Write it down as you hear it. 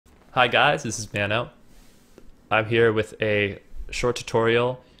Hi guys, this is Mano. I'm here with a short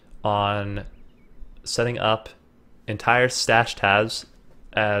tutorial on setting up entire stash tabs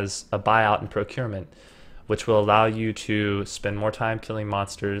as a buyout in procurement, which will allow you to spend more time killing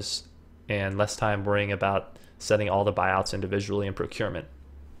monsters and less time worrying about setting all the buyouts individually in procurement.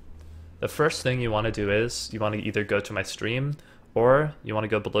 The first thing you want to do is you want to either go to my stream or you want to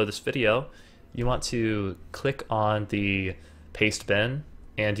go below this video. You want to click on the paste bin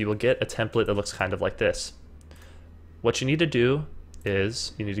and you will get a template that looks kind of like this. What you need to do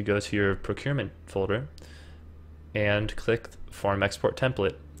is you need to go to your procurement folder and click form export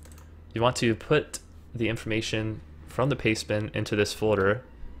template. You want to put the information from the paste bin into this folder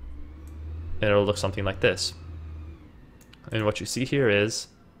and it'll look something like this. And what you see here is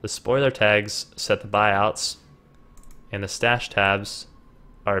the spoiler tags set the buyouts and the stash tabs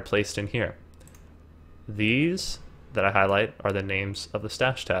are placed in here. These that I highlight are the names of the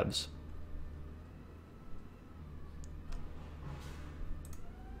stash tabs.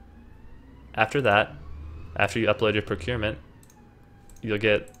 After that, after you upload your procurement, you'll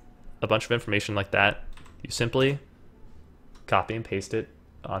get a bunch of information like that. You simply copy and paste it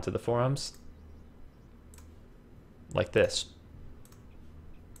onto the forums like this.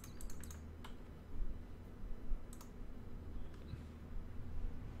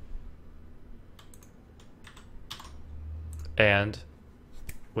 And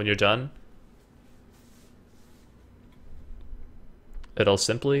when you're done, it'll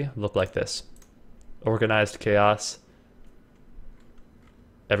simply look like this. Organized chaos.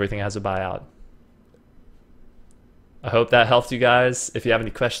 Everything has a buyout. I hope that helped you guys. If you have any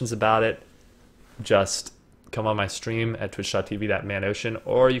questions about it, just come on my stream at twitch.tv/manocean,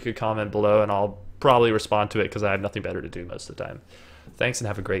 or you could comment below and I'll probably respond to it because I have nothing better to do most of the time. Thanks and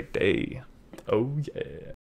have a great day. Oh yeah.